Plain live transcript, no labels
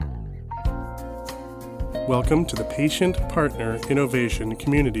Welcome to the Patient Partner Innovation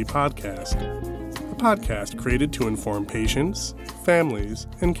Community Podcast, a podcast created to inform patients, families,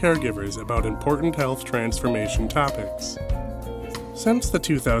 and caregivers about important health transformation topics. Since the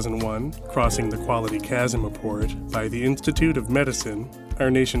 2001 Crossing the Quality Chasm report by the Institute of Medicine, our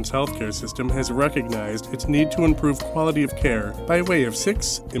nation's healthcare system has recognized its need to improve quality of care by way of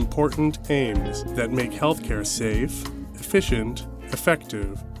 6 important aims that make healthcare safe, efficient,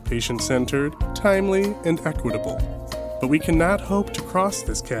 effective, patient-centered, timely, and equitable. But we cannot hope to cross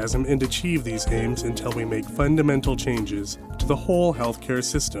this chasm and achieve these aims until we make fundamental changes to the whole healthcare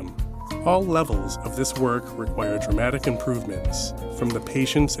system. All levels of this work require dramatic improvements from the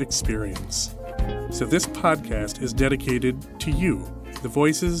patient's experience. So this podcast is dedicated to you, the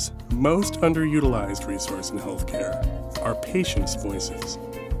voices most underutilized resource in healthcare, our patients' voices.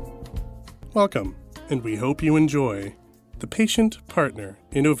 Welcome, and we hope you enjoy the Patient Partner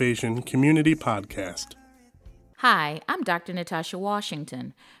Innovation Community Podcast. Hi, I'm Dr. Natasha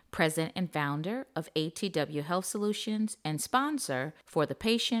Washington, President and founder of ATW Health Solutions and sponsor for the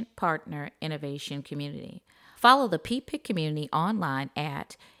Patient Partner Innovation Community. Follow the PPIC community online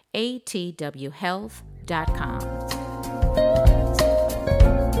at atwhealth.com.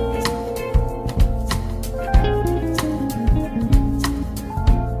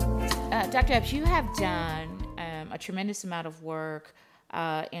 Dr. Epps, you have done a tremendous amount of work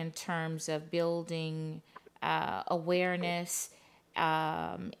in terms of building awareness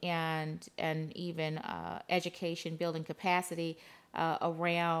and even education, building capacity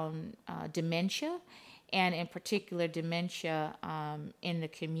around dementia, and in particular dementia in the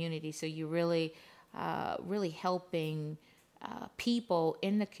community. So you're really helping people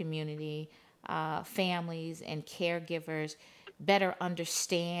in the community, families and caregivers, better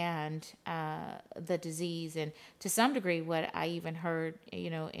understand the disease, and to some degree, what I even heard,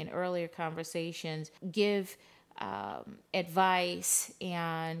 in earlier conversations, give advice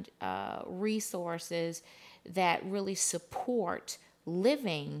and resources that really support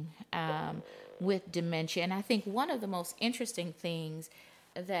living with dementia. And I think one of the most interesting things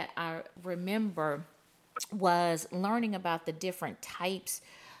that I remember was learning about the different types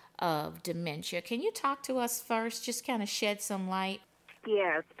of dementia. Can you talk to us first, just kind of shed some light?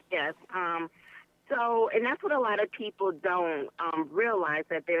 Yes. And that's what a lot of people don't realize,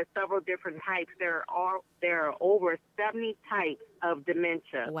 that there are several different types. There are over 70 types of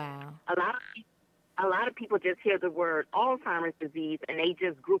dementia. Wow. A lot of people just hear the word Alzheimer's disease and they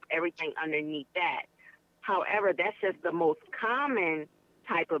just group everything underneath that. However, that's just the most common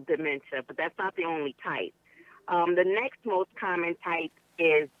type of dementia, but that's not the only type. The next most common type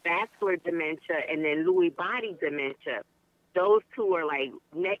is vascular dementia and then Lewy body dementia. Those two are like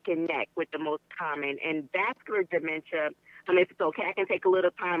neck and neck with the most common. And vascular dementia, if it's okay, I can take a little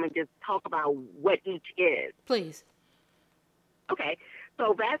time and just talk about what each is. Please. Okay.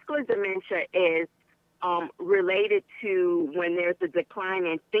 So vascular dementia is related to when there's a decline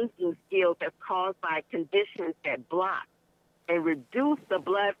in thinking skills that's caused by conditions that block and reduce the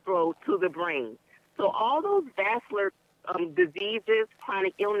blood flow to the brain. So all those vascular diseases,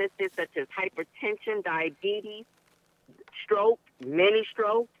 chronic illnesses such as hypertension, diabetes, stroke, many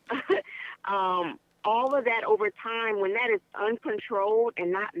strokes, all of that over time, when that is uncontrolled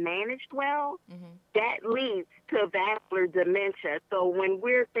and not managed well, that leads to vascular dementia. So when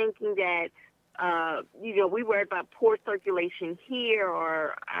we're thinking that, we worry about poor circulation here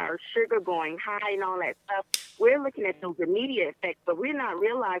or our sugar going high and all that stuff, we're looking at those immediate effects, but we're not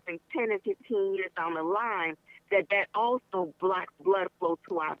realizing 10 and 15 years down the line that also blocks blood flow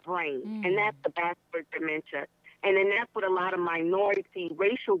to our brain, and that's the vascular dementia. And then that's what a lot of minority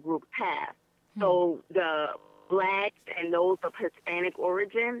racial groups have. So the blacks and those of Hispanic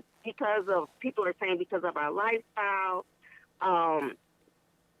origin, people are saying because of our lifestyle,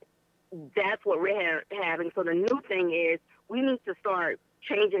 that's what we're having. So the new thing is we need to start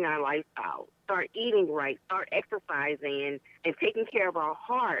changing our lifestyle, start eating right, start exercising and taking care of our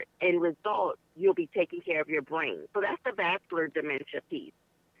heart. And result, you'll be taking care of your brain. So that's the vascular dementia piece.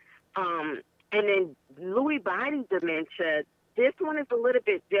 And then Lewy body dementia, this one is a little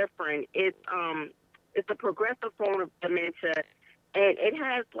bit different. It's a progressive form of dementia, and it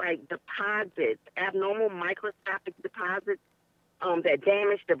has like deposits, abnormal microscopic deposits that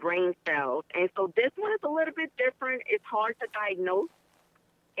damage the brain cells. And so this one is a little bit different. It's hard to diagnose.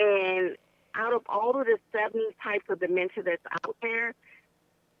 And out of all of the 70 types of dementia that's out there,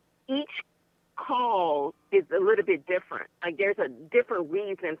 each cause is a little bit different. Like there's a different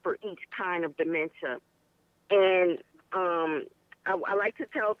reason for each kind of dementia. And I like to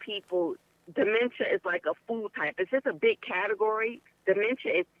tell people dementia is like a food type. It's just a big category.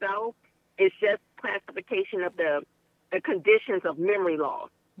 Dementia itself It's just classification of the conditions of memory loss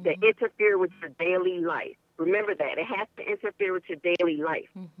that interfere with your daily life. Remember that. It has to interfere with your daily life.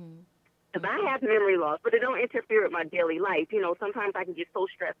 Because I have memory loss, but it don't interfere with my daily life. You know, sometimes I can get so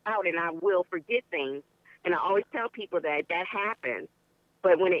stressed out and I will forget things. And I always tell people that happens.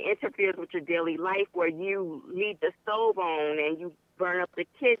 But when it interferes with your daily life, where you leave the stove on and you burn up the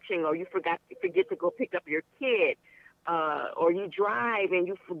kitchen, or you forget to go pick up your kid, or you drive and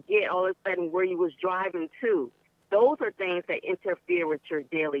you forget all of a sudden where you was driving to, those are things that interfere with your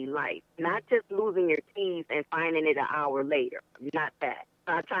daily life. Not just losing your keys and finding it an hour later. Not that.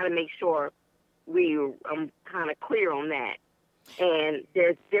 So I try to make sure I'm kind of clear on that. And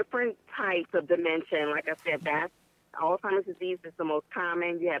there's different types of dementia. And like I said, Alzheimer's disease is the most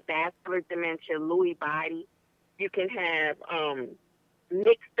common. You have vascular dementia, Lewy body. You can have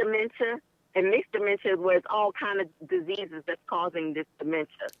mixed dementia. And mixed dementia is where it's all kind of diseases that's causing this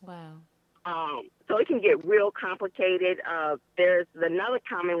dementia. Wow. So it can get real complicated. There's another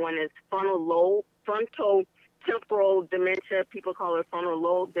common one is frontal temporal dementia. People call it frontal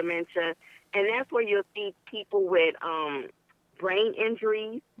lobe dementia. And that's where you'll see people with brain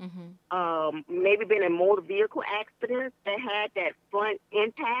injuries, maybe been in motor vehicle accidents that had that front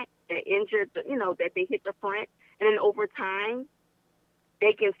impact that injured, that they hit the front. And then over time,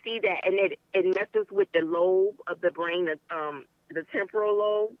 they can see that, and it messes with the lobe of the brain, the temporal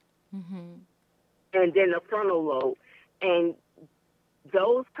lobe, and then the frontal lobe. And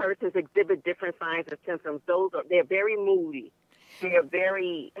those persons exhibit different signs and symptoms. They're very moody.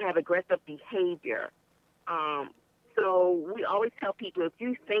 Have aggressive behavior. So we always tell people, if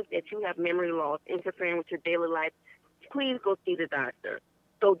you think that you have memory loss interfering with your daily life, please go see the doctor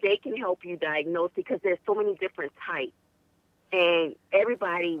so they can help you diagnose, because there's so many different types. And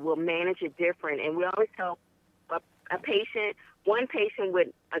everybody will manage it different. And we always tell one patient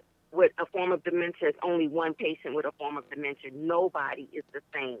with a form of dementia is only one patient with a form of dementia. Nobody is the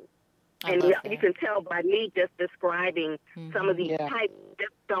same. And you can tell by me just describing some of these types,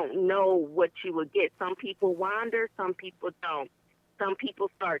 just don't know what you would get. Some people wander, some people don't. Some people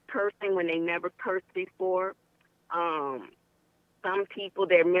start cursing when they never cursed before. Some people,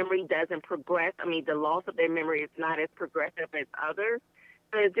 their memory doesn't progress. I mean, the loss of their memory is not as progressive as others.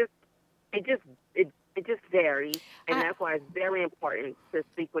 So it just varies, and that's why it's very important to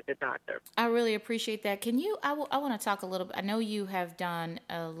speak with the doctor. I really appreciate that. Can you, I want to talk a little bit. I know you have done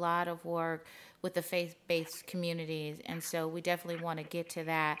a lot of work with the faith-based communities, and so we definitely want to get to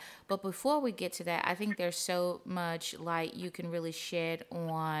that. But before we get to that, I think there's so much light you can really shed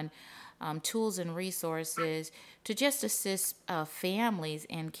on tools and resources to just assist families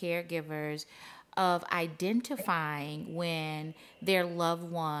and caregivers of identifying when their loved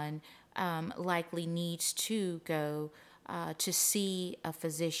one likely needs to go to see a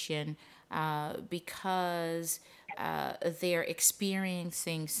physician because they're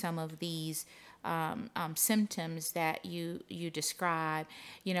experiencing some of these symptoms that you describe.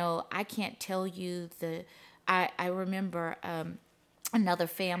 I can't tell you I remember another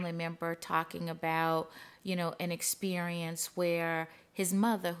family member talking about, an experience where his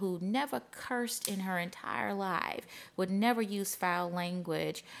mother, who never cursed in her entire life, would never use foul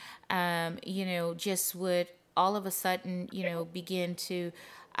language, just would all of a sudden, begin to,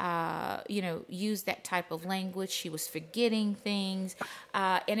 use that type of language. She was forgetting things.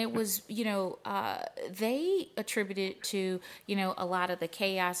 And it was, they attributed to, a lot of the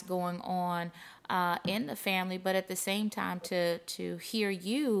chaos going on in the family, but at the same time to hear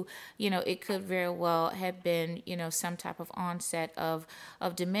you, it could very well have been, some type of onset of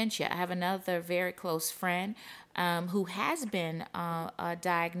dementia. I have another very close friend who has been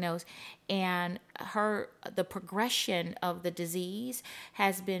diagnosed, and the progression of the disease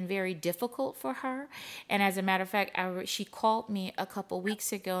has been very difficult for her. And as a matter of fact, she called me a couple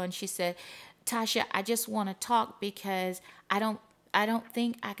weeks ago and she said, "Tasha, I just want to talk because I don't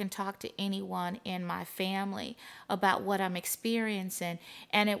think I can talk to anyone in my family about what I'm experiencing."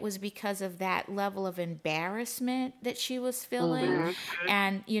 And it was because of that level of embarrassment that she was feeling.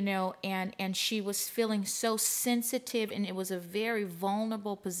 And, and she was feeling so sensitive, and it was a very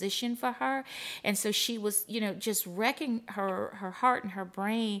vulnerable position for her. And so she was, just wrecking her heart and her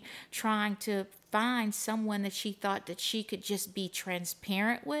brain, trying to find someone that she thought that she could just be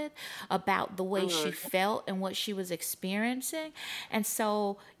transparent with about the way she felt and what she was experiencing. And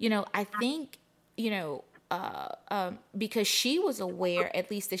so, I think, because she was aware, at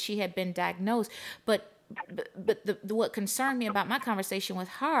least, that she had been diagnosed, but what concerned me about my conversation with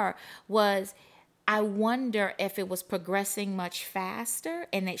her was I wonder if it was progressing much faster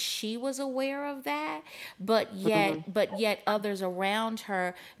and that she was aware of that, but yet others around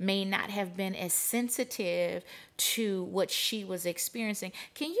her may not have been as sensitive to what she was experiencing.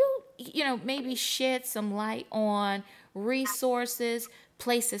 Can you maybe shed some light on resources,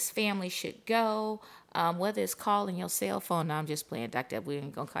 places families should go, whether it's calling your cell phone? No, I'm just playing, Doctor. We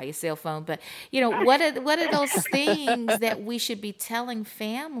ain't gonna call your cell phone, but what are those things that we should be telling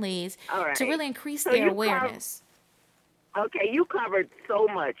families All to right. really increase So their you awareness? Okay, you covered so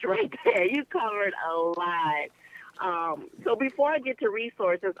much right there. You covered a lot. So before I get to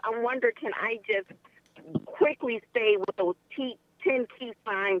resources, I wonder, can I just quickly say what those 10 key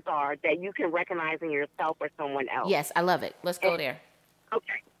signs are that you can recognize in yourself or someone else? Yes, I love it. Let's go there.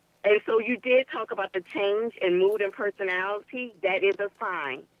 Okay. And so you did talk about the change in mood and personality. That is a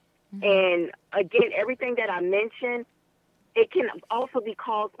sign. And again, everything that I mentioned, it can also be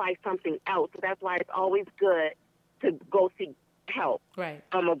caused by something else. So that's why it's always good to go seek help. Right.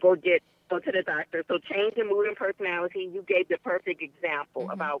 Or go to the doctor. So change in mood and personality, you gave the perfect example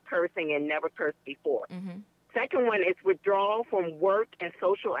about cursing and never cursed before. Second one is withdrawal from work and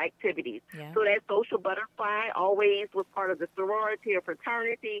social activities. Yeah. So that social butterfly always was part of the sorority or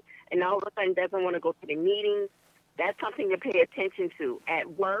fraternity, and all of a sudden doesn't want to go to the meetings. That's something to pay attention to.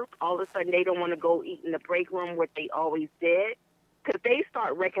 At work, all of a sudden they don't want to go eat in the break room, what they always did, because they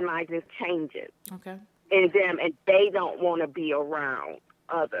start recognizing changes Okay. in them, and they don't want to be around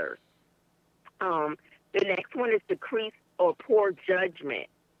others. The next one is decreased or poor judgment.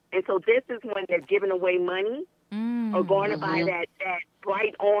 And so this is when they're giving away money or going to buy that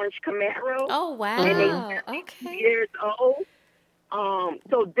bright orange Camaro. Oh, And wow. they Okay. years old.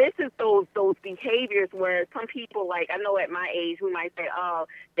 So this is those behaviors where some people, like, I know at my age, we might say, oh,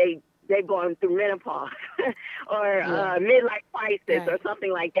 they're going through menopause or midlife crisis or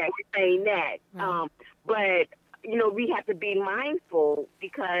something like that. We're saying that. Right. But, we have to be mindful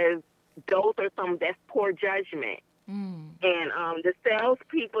because those are that's poor judgment. And the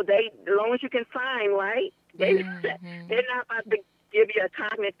salespeople, as long as you can sign, right? They're not about to give you a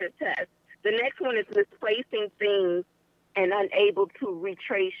cognitive test. The next one is misplacing things and unable to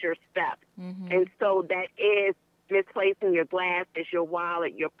retrace your steps. And so that is misplacing your glasses, your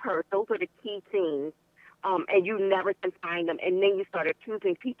wallet, your purse. Those are the key things. And you never can find them. And then you start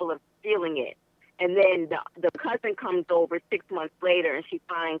accusing people of stealing it. And then the cousin comes over 6 months later and she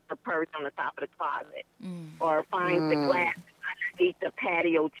finds the purse on the top of the closet or finds the glass underneath the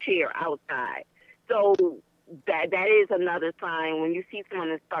patio chair outside. So that is another sign when you see someone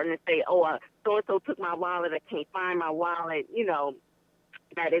that's starting to say, oh, so-and-so took my wallet, I can't find my wallet,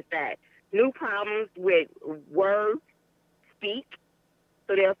 that is that. New problems with words, speak.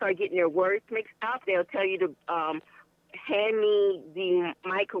 So they'll start getting their words mixed up. They'll tell you to hand me the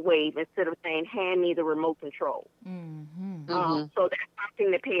microwave instead of saying hand me the remote control. So that's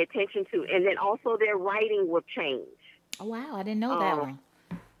something to pay attention to. And then also their writing will change. Oh, wow. I didn't know that one.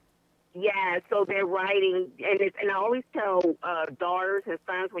 Yeah, so they're writing, and I always tell daughters and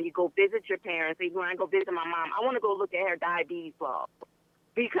sons when you go visit your parents, even when I go visit my mom, I want to go look at her diabetes log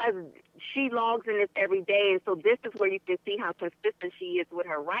because she logs in this every day, and so this is where you can see how consistent she is with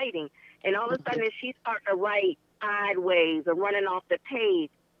her writing. And all of a sudden, if she's starting to write sideways or running off the page,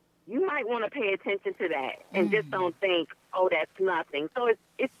 you might want to pay attention to that and just don't think, oh, that's nothing. So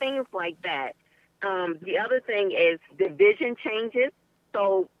it's things like that. The other thing is the vision changes.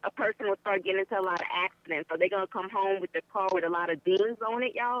 So a person will start getting into a lot of accidents. So they're going to come home with the car with a lot of dings on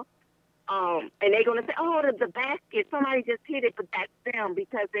it, y'all. And they're going to say, oh, the basket, somebody just hit it, but that's them.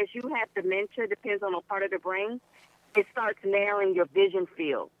 Because as you have dementia, depends on a part of the brain, it starts narrowing your vision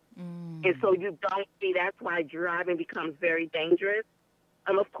field. And so you don't see, that's why driving becomes very dangerous.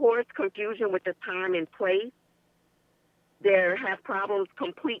 Of course, confusion with the time and place. They have problems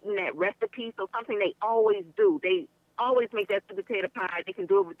completing that recipe. So something they always do. They always make that sweet potato pie. They can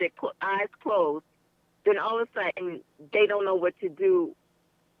do it with their eyes closed. Then all of a sudden, they don't know what to do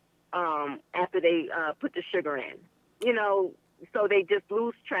after they put the sugar in. So they just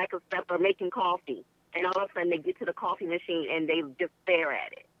lose track of stuff or making coffee. And all of a sudden, they get to the coffee machine and they just stare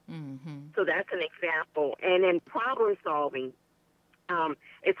at it. So that's an example. And then problem solving.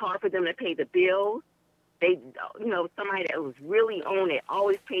 It's hard for them to pay the bills. They, somebody that was really on it,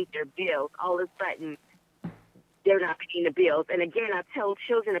 always paid their bills. All of a sudden, they're not paying the bills. And again, I tell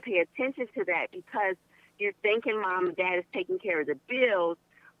children to pay attention to that because you're thinking mom and dad is taking care of the bills,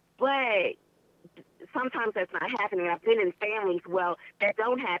 but sometimes that's not happening. I've been in families, that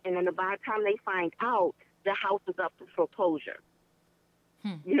don't happen, and by the time they find out, the house is up for foreclosure.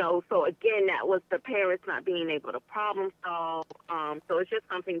 So again, that was the parents not being able to problem solve. So it's just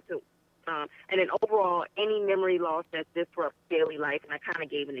something to And then overall, any memory loss that disrupts daily life, and I kind of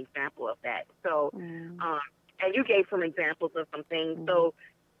gave an example of that. So, and you gave some examples of some things. So,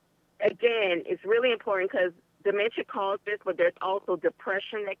 again, it's really important because dementia causes this, but there's also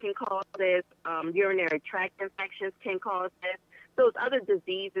depression that can cause this. Urinary tract infections can cause this. There's other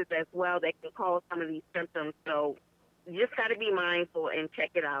diseases as well that can cause some of these symptoms. So you just got to be mindful and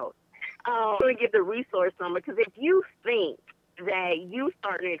check it out. I'm going to give the resource number because if you think that you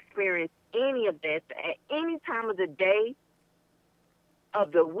start to experience any of this at any time of the day,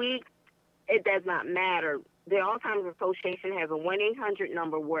 of the week, it does not matter. The Alzheimer's Association has a 1-800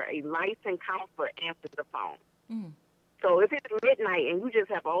 number where a licensed counselor answers the phone. So if it's midnight and you just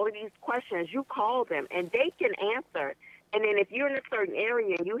have all of these questions, you call them and they can answer. And then if you're in a certain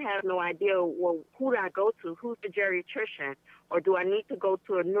area and you have no idea, well, who do I go to? Who's the geriatrician? Or do I need to go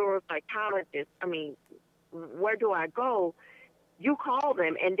to a neuropsychologist? I mean, where do I go? You call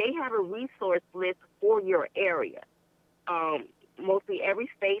them and they have a resource list for your area. Mostly every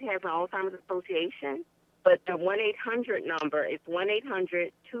state has an Alzheimer's Association, but the 1-800 number is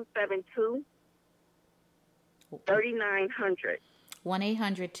 1-800-272-3900.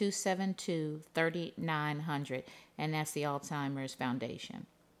 1-800-272-3900, and that's the Alzheimer's Foundation.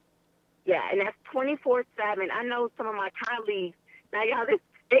 Yeah, and that's 24/7. I know some of my colleagues, now y'all,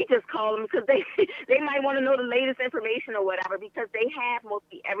 they just call them because they might want to know the latest information or whatever because they have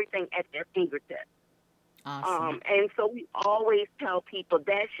mostly everything at their fingertips. Awesome. And so we always tell people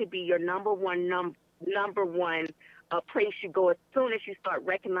that should be your number one place you go as soon as you start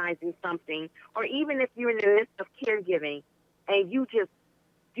recognizing something, or even if you're in the midst of caregiving and you just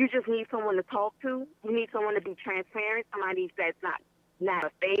need someone to talk to, you need someone to be transparent, somebody that's not a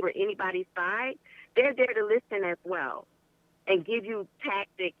favor anybody's side, they're there to listen as well and give you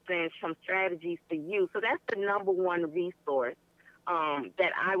tactics and some strategies to use. So that's the number one resource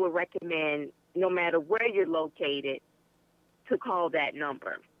that I would recommend, no matter where you're located, to call that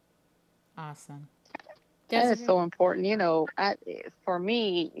number. Awesome. That is so important. You know, for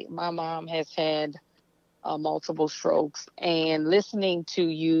me, my mom has had multiple strokes, and listening to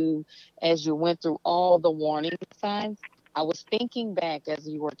you as you went through all the warning signs, I was thinking back as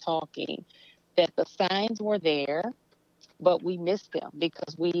you were talking that the signs were there, but we missed them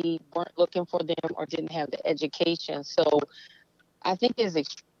because we weren't looking for them or didn't have the education. So I think it's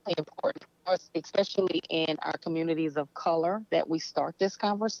extremely important, especially in our communities of color, that we start this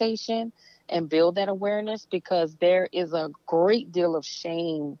conversation and build that awareness, because there is a great deal of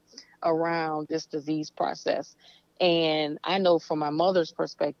shame around this disease process. And I know from my mother's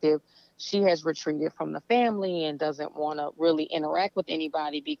perspective, she has retreated from the family and doesn't want to really interact with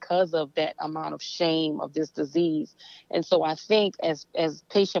anybody because of that amount of shame of this disease. And so I think as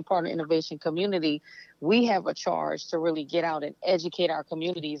patient partner innovation community, we have a charge to really get out and educate our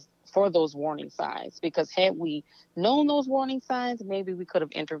communities for those warning signs, because had we known those warning signs, maybe we could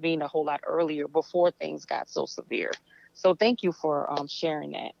have intervened a whole lot earlier before things got so severe. So thank you for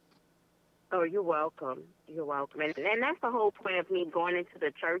sharing that. Oh, you're welcome. You're welcome. And that's the whole point of me going into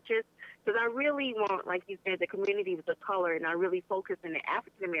the churches, because I really want, like you said, the communities of color, and I really focus in the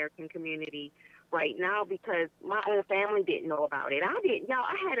African-American community right now because my own family didn't know about it. I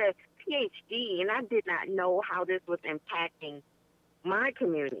had a PhD, and I did not know how this was impacting my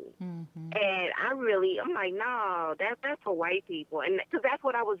community. And I'm like, no, that's for white people. And because that's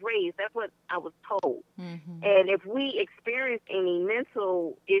what I was raised. That's what I was told. And if we experience any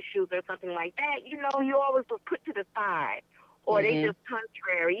mental issues or something like that, you always was put to the side, or they just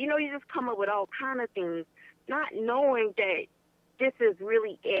contrary. You just come up with all kind of things, not knowing that this is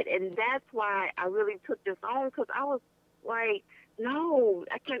really it. And that's why I really took this on, because I was like, no,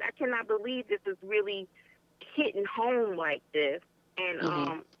 I cannot believe this is really hitting home like this. And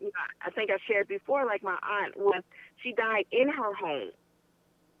I think I shared before, like my aunt she died in her home,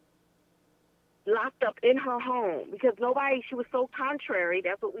 locked up in her home, because she was so contrary.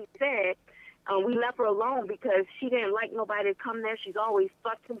 That's what we said. We left her alone because she didn't like nobody to come there. She's always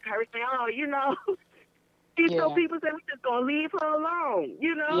fussing, cursing. So people said, we're just going to leave her alone,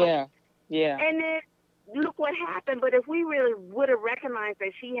 Yeah. And then look what happened. But if we really would have recognized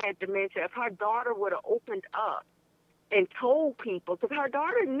that she had dementia, if her daughter would have opened up and told people, because her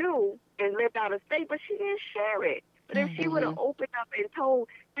daughter knew and lived out of state, but she didn't share it. But if she would have opened up and told,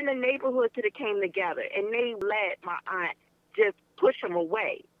 then the neighborhood could have came together, and they let my aunt just push them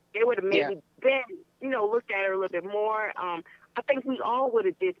away. They would have maybe been, looked at her a little bit more. I think we all would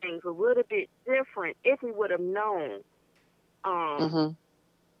have did things a little bit different if we would have known.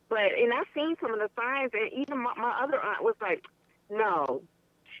 But, and I've seen some of the signs, and even my other aunt was like, no,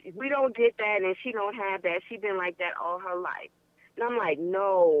 we don't get that, and she don't have that. She's been like that all her life. And I'm like,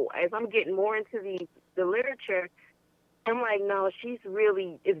 no. As I'm getting more into the literature, I'm like, no,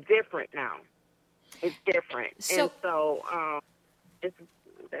 it's different now. It's different. So, And so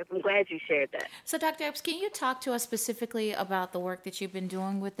I'm glad you shared that. So, Dr. Epps, can you talk to us specifically about the work that you've been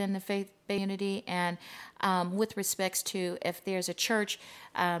doing within the faith community, and with respects to if there's a church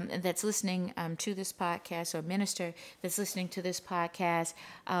that's listening to this podcast, or a minister that's listening to this podcast,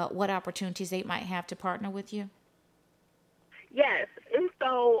 what opportunities they might have to partner with you? Yes. And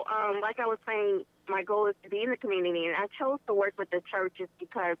so, like I was saying, my goal is to be in the community, and I chose to work with the churches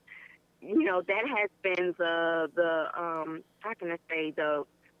because, that has been how can I say,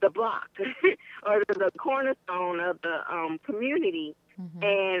 the block or the cornerstone of the community. Mm-hmm.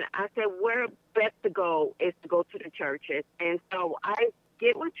 And I said, where best to go is to go to the churches. And so I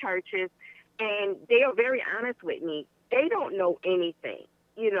get with churches, and they are very honest with me. They don't know anything.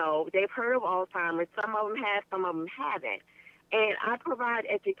 They've heard of Alzheimer's. Some of them have, some of them haven't. And I provide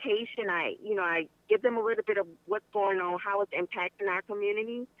education. I give them a little bit of what's going on, how it's impacting our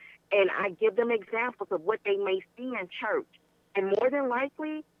community. And I give them examples of what they may see in church. And more than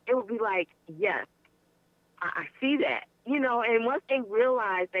likely, it would be like, yes, I see that. And once they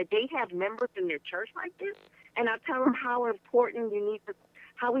realize that they have members in their church like this, and I tell them how important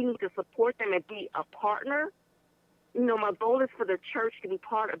how we need to support them and be a partner. My goal is for the church to be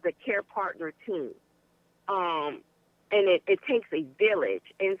part of the Care Partner team. And it takes a village.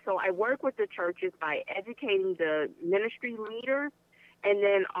 And so I work with the churches by educating the ministry leaders, and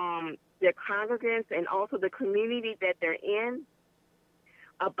then their congregants, and also the community that they're in,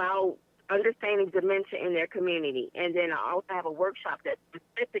 about understanding dementia in their community. And then I also have a workshop that's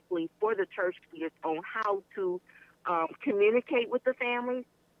specifically for the church leaders on how to communicate with the families.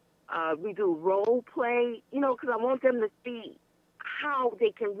 We do role play, because I want them to see how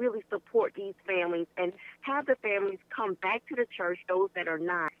they can really support these families and have the families come back to the church, those that are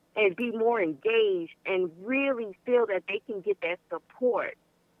not, and be more engaged and really feel that they can get that support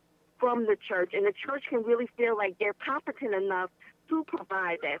from the church. And the church can really feel like they're competent enough to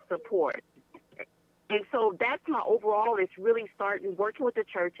provide that support. And so that's my overall, is really working with the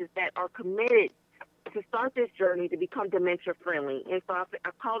churches that are committed to start this journey to become dementia friendly. And so I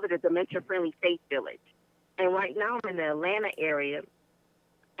call it a dementia friendly faith village. And right now I'm in the Atlanta area,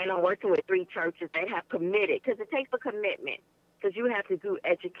 and I'm working with 3 churches that have committed, because it takes a commitment, because you have to do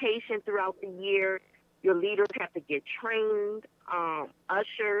education throughout the year. Your leaders have to get trained,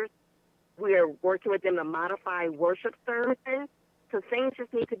 ushers. We are working with them to modify worship services, because things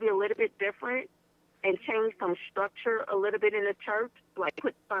just need to be a little bit different, and change some structure a little bit in the church, like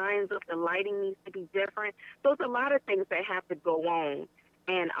put signs up, the lighting needs to be different. So there's a lot of things that have to go on.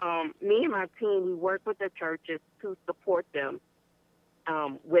 And me and my team, we work with the churches to support them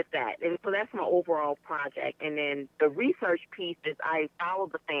with that. And so that's my overall project. And then the research piece is I follow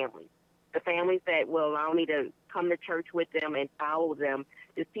the families that will allow me to come to church with them and follow them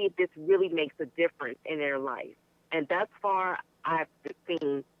to see if this really makes a difference in their life. And thus far, I've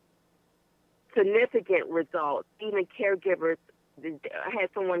seen significant results. Even caregivers, I had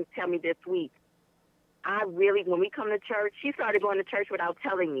someone tell me this week, when we come to church, she started going to church without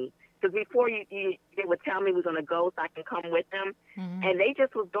telling me. Because before they would tell me we're going to go so I can come with them. Mm-hmm. And they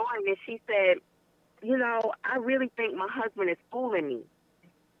just was going, and she said, I really think my husband is fooling me.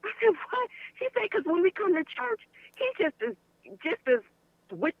 I said, what? She said, because when we come to church, he just as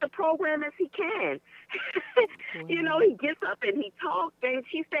with the program as he can. He gets up and he talks. And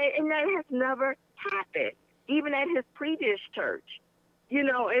she said, and that has never happened, even at his previous church.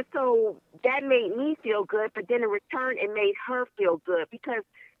 And so that made me feel good, but then in return, it made her feel good, because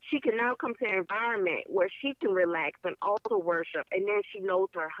she can now come to an environment where she can relax and also worship, and then she knows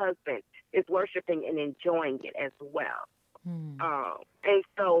her husband is worshiping and enjoying it as well. And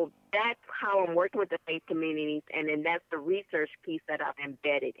so that's how I'm working with the faith communities, and then that's the research piece that I've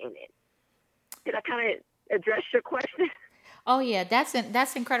embedded in it. Did I kind of address your question? Oh yeah,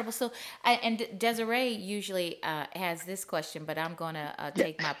 that's incredible. So, and Desiree usually has this question, but I'm going to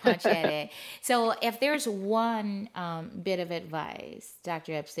take my punch at it. So, if there's one bit of advice,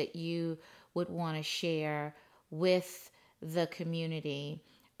 Dr. Epps, that you would want to share with the community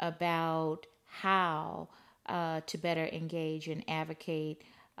about how to better engage and advocate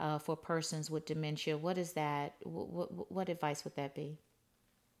for persons with dementia, what is that? What advice would that be?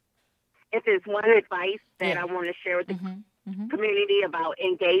 If there's one advice that I want to share with the community about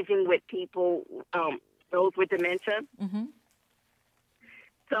engaging with people, those with dementia. Mm-hmm.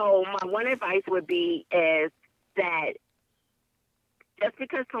 So my one advice would be is that just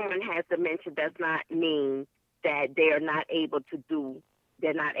because someone has dementia does not mean that they're not able to do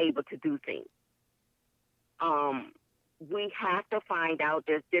things. we have to find out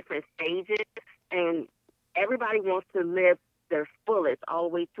there's different stages, and everybody wants to live their fullest all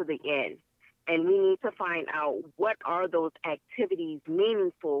the way to the end. And we need to find out what are those activities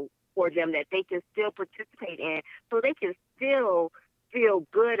meaningful for them that they can still participate in, so they can still feel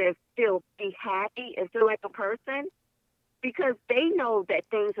good and still be happy and feel like a person, because they know that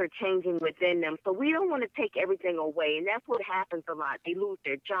things are changing within them. So we don't want to take everything away, and that's what happens a lot. They lose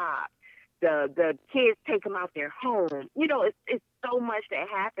their job. The kids take them out their home. It's so much that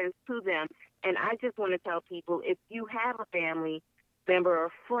happens to them. And I just want to tell people, if you have a family member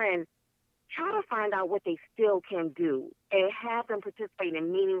or friend, try to find out what they still can do and have them participate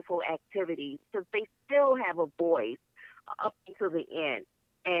in meaningful activities, because they still have a voice up to the end.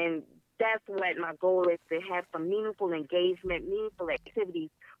 And that's what my goal is, to have some meaningful engagement, meaningful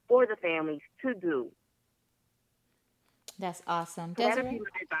activities for the families to do. That's awesome. That'd Desiree? be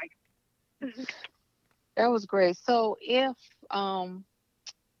my advice. That was great. So if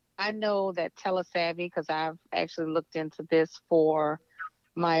I know that Telesavvy, because I've actually looked into this for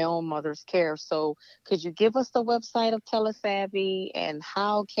my own mother's care. So could you give us the website of Telesavvy, and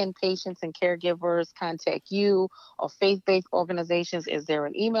how can patients and caregivers contact you or faith-based organizations? Is there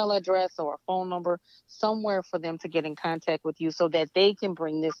an email address or a phone number somewhere for them to get in contact with you so that they can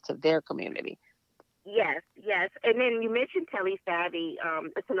bring this to their community? Yes. And then you mentioned Telesavvy.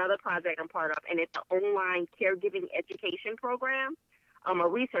 It's another project I'm part of, and it's an online caregiving education program, a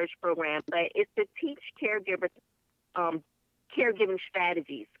research program, but it's to teach caregivers caregiving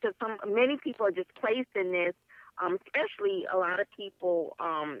strategies, because many people are just placed in this, especially a lot of people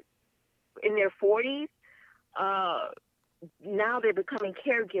in their 40s. Now they're becoming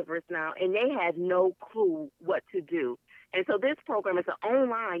caregivers now, and they have no clue what to do. And so this program is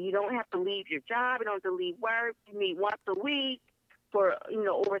online. You don't have to leave your job. You don't have to leave work. You meet once a week for,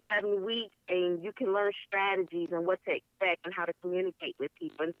 over 7 weeks, and you can learn strategies and what to expect and how to communicate with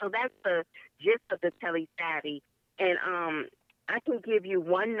people. And so that's the gist of the Telesavvy. And I can give you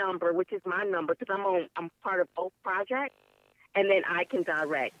one number, which is my number, because I'm part of both projects, and then I can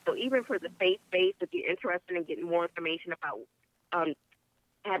direct. So even for the faith-based, if you're interested in getting more information about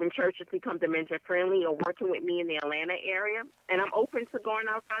having churches become dementia-friendly or working with me in the Atlanta area, and I'm open to going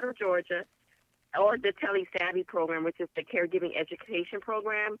outside of Georgia, or the Telesavvy program, which is the caregiving education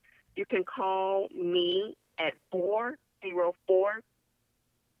program, you can call me at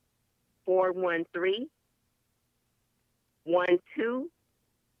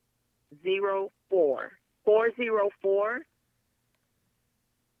 404-413-1204.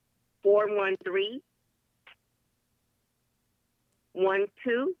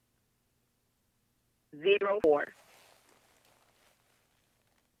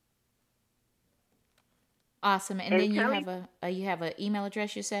 Awesome. And then you have an email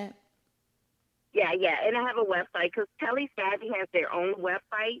address, you said? Yeah, and I have a website, because Telesavvy has their own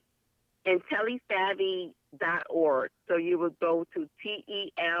website, and telesavvy.org. So you would go to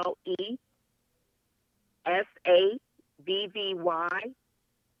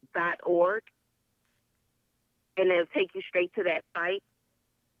TELESAVVY.org, and it'll take you straight to that site.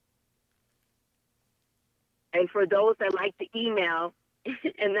 And for those that like to email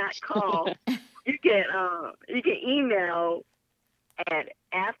and not call, you can email at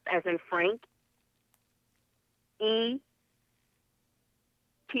F as in Frank, EPPS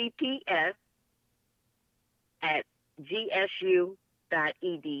at gsu.edu.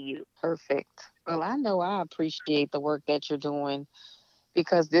 Perfect. Well, I know I appreciate the work that you're doing,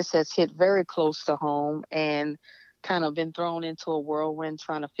 because this has hit very close to home and kind of been thrown into a whirlwind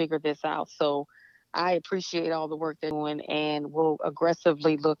trying to figure this out. So I appreciate all the work they're doing, and we'll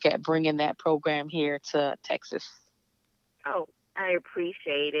aggressively look at bringing that program here to Texas. Oh, I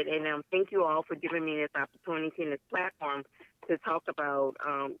appreciate it. And thank you all for giving me this opportunity and this platform to talk about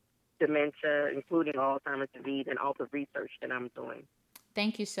dementia, including Alzheimer's disease, and all the research that I'm doing.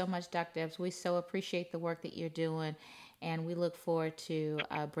 Thank you so much, Dr. Epps. We so appreciate the work that you're doing, and we look forward to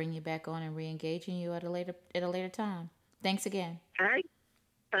bringing you back on and re-engaging you at a later time. Thanks again. All right.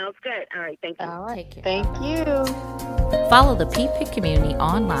 Sounds good. All right. Thank you. All right. Take care. Thank you. Follow the PPIC community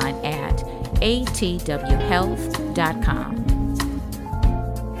online at atwhealth.com.